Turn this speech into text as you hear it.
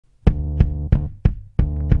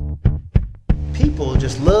people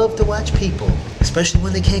just love to watch people, especially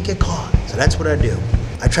when they can't get caught. So that's what I do.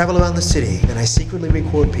 I travel around the city and I secretly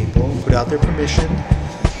record people without their permission.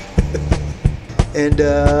 And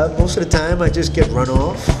most of the time I just get run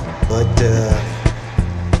off. But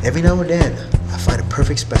every now and then I find a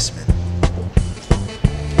perfect specimen.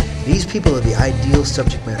 These people are the ideal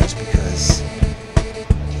subject matters because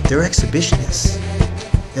they're exhibitionists.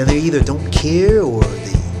 And they either don't care or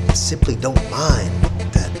they simply don't mind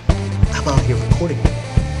that I'm out here recording them.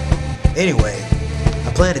 Anyway,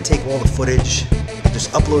 I plan to take all the footage,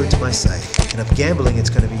 just upload it to my site. And if gambling, it's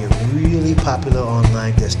going to be a really popular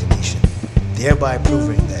online destination, thereby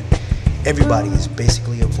proving that everybody is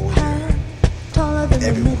basically a voyeur.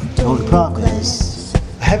 Everyone. Well, the problem is,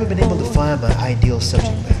 I haven't been able to find my ideal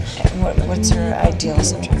subject matter. What's your ideal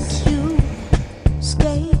subject?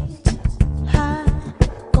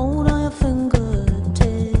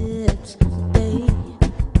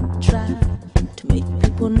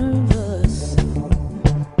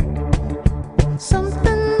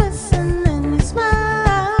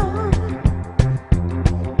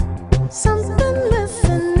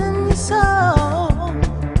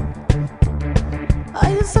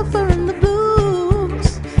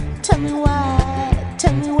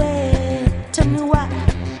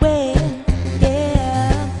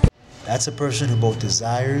 That's a person who both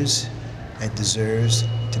desires and deserves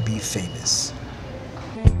to be famous.